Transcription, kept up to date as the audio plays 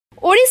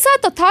ओडिशा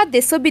तथा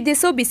देश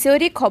विदेश विषय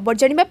रे खबर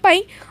जानिबा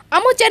पाई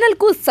आम चैनल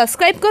को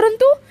सब्सक्राइब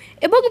करंतु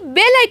एवं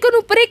बेल आइकन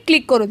उपरे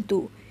क्लिक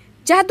करंतु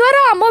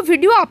जहाद्वारा आम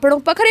वीडियो आपण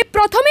पाखरे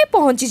प्रथमे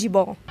पहुंची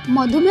जिवो।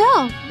 मधुमेह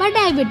बा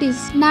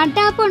डायबिटीज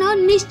नाटा आपण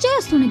निश्चय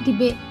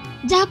सुनिथिबे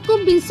जाहाको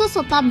 20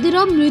 शताब्दीर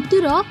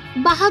मृत्युर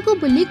बाहाक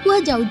बोली कुआ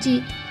जाउची।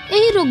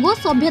 एही रोग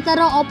सभ्यतार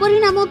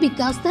अपरिणाम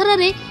विकास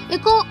धारारे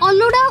एक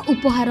अलोड़ा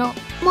उपहार।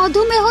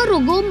 मधुमेह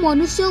रोग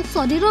मनुष्य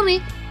शरीर में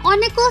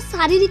अनेक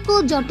शारीरिक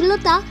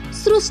जटिलता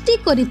सृष्टि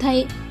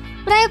करिथाए।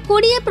 प्राय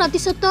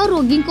 20%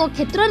 रोगी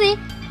क्षेत्र में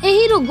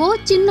एही रोग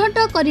चिन्हट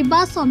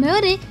करिबा समय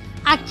रे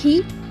आखि,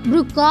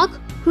 वृकक,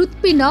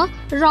 हृत्पिंड,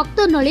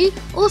 रक्तनली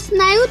और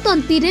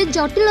स्नायुतंती रे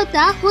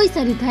जटिलता होई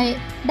सारी थाए।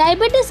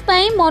 डायबिटीज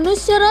पाई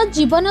मनुष्यर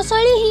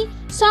जीवनशैली ही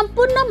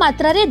संपूर्ण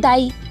मात्रा रे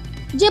दायी।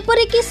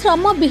 जेपरिक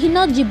श्रम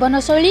विहीन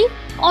जीवनशैली,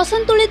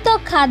 असंतुलित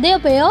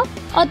खाद्यपेय,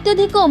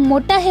 अत्यधिक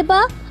मोटा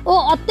हेबा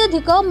और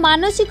अत्यधिक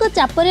मानसिक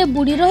चापरे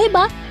बुड़ी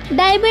रहिबा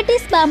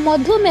डायबिटीज बा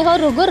मधुमेह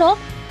रोगर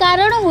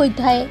कारण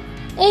होइथाए।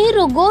 एही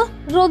रोग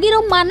रोगीर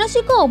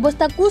मानसिक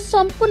अवस्था को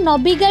संपूर्ण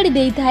बिगाड़ी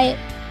देइथाए।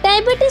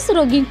 डायबिटीज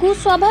रोगी को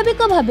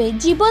स्वाभाविक भावे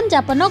जीवन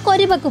यापन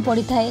करने को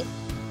पड़ी थाए।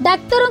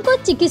 डाक्तरों को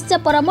चिकित्सा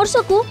परामर्श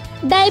को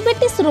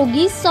डायबिटीज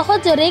रोगी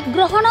सहजरे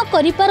ग्रहण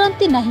करि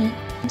पारंती नहीं,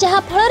 जहा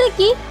फल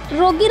कि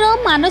रोगीर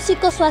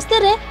मानसिक स्वास्थ्य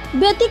रे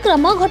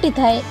व्यतिक्रम घटी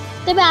थाए।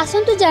 तेबे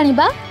आसंतु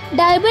जानिबा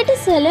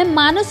डायबिटीज हेले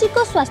मानसिक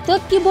स्वास्थ्य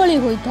किभली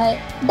होइथाए।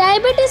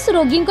 डायबिटीज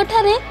रोगी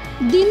ठारे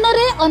दिन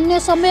रे अन्य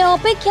समय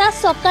अपेक्षा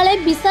सकाळे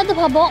विषाद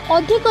भाव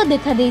अधिक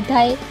देखा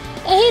देइथाए।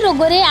 एही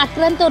रोगरे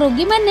आक्रांत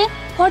रोगी माने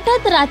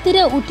हठात राति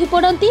रे उठी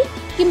पड़ती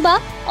किंबा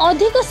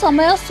अधिक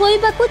समय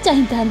सोइबाकू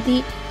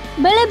चाहिथांती।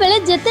 बेले बेले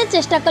जेते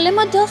चेष्टा कले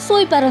मध्य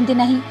सोई पारंती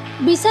नहीं।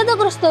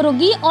 विषादग्रस्त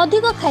रोगी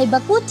अधिक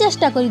खाइबाकू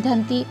चेष्टा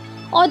करिथांती।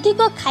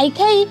 अधिक खाई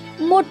खाई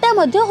मोटा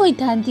मध्य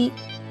होइथांती।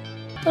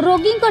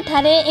 रोगी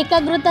ठारे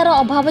एकाग्रतार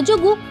अभाव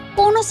जोगु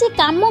कौनसी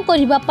काम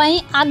करिबा पाई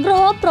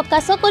आग्रह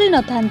प्रकाश करि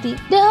नथांती।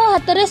 देह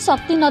हातरे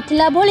शक्ति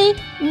नथिला भली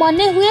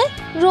मने हुए।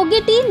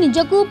 रोगीटी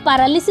निजकू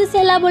पारालिसिस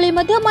हेला भली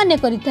मध्य मने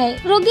करिथाए।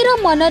 रोगीर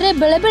मनरे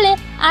बेले बेले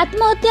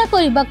आत्महत्या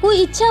करिबाकू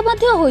इच्छा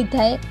मध्य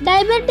होइथाए।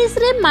 डायबिटीज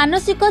रे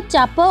मानसिक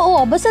चाप और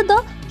अवसाद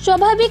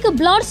स्वाभाविक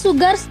ब्लड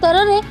सुगर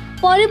स्तर रे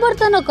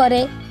परिवर्तन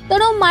करे।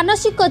 तेणु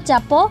मानसिक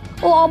चाप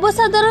और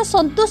अवसादर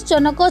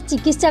संतोषजनक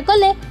चिकित्सा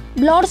कले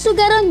ब्लड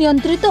सुगर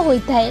नियंत्रित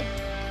होइथाए।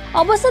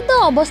 अवसाद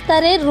अवस्था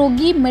रे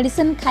रोगी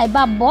मेडिसिन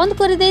खाइबा बंद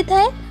कर देई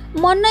थाए।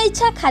 मन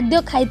इच्छा खाद्य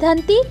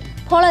खाइथांती।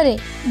 फल रे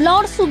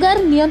ब्लड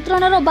सुगर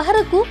नियंत्रणर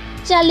बाहर को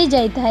चली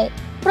जाई थाए।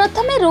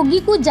 प्रथमे रोगी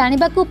को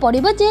जानिबा को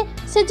पड़िबो जे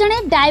से जणे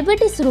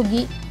डायबिटीज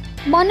रोगी।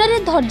 मन रे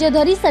धैर्य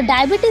धरी से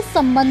डायबिटीज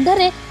संबंध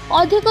रे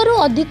अधिकरु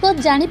अधिक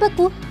जानिबा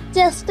को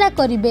चेष्टा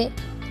करिवे।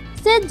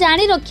 से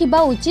जानी रखिबा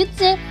उचित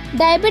जे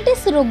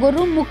डायबिटीज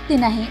रोगरु मुक्ति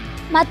नाही,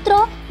 मात्र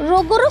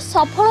रोगर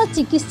सफल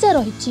चिकित्सा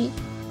रहिछि।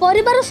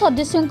 परिवार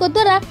सदस्यों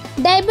द्वारा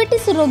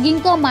डायबिटीज रोगी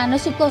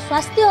मानसिक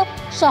स्वास्थ्य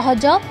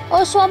सहज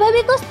और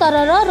स्वाभाविक स्तर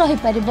रही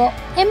पारिबो।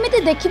 एमिति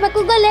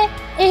देखिबाकू गले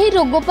एही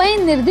रोग पई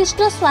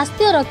निर्दिष्ट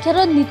स्वास्थ्य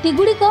रक्षार नीति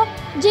गुड़िक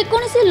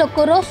जेकोसी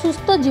लोकर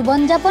सुस्थ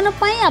जीवन यापन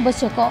पई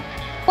आवश्यक।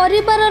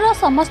 परिवारर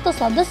समस्त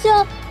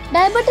सदस्य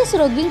डायबिटीज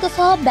रोगी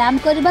सह व्यायाम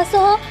करने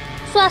सह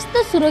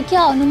स्वास्थ्य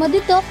सुरक्षा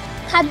अनुमोदित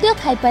खाद्य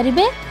खाई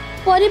पारिबे।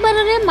 परिवार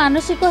रे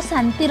मानसिक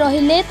शांति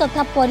रहिले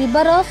तथा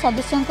परिवार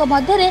सदस्यों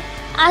मध्य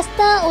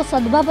आस्था और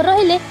सद्भाव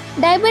रहिले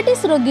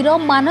डायबिटीज रोगीर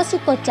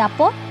मानसिक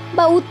चाप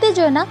बा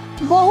उत्तेजना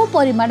बहु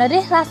परिमाण रे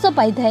ह्रास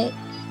पाई थाए।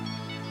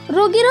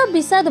 रोगीर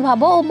विषाद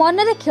भाव और मन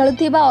रे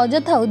खेलुथिबा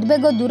अजथा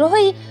उद्वेग दूर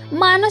होई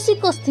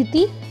मानसिक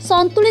स्थिति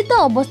संतुलित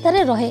अवस्था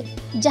रे रहे,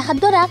 जहा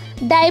द्वारा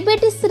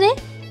डायबिटीज रे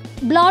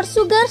ब्लड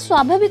सुगर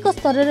स्वाभाविक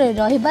स्तर रे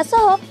रहिबा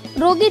सह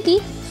रोगीटी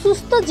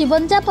सुस्थ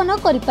जीवन यापन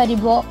करि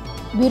पारिबो।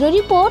 Bureau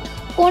report,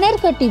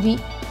 Konark TV.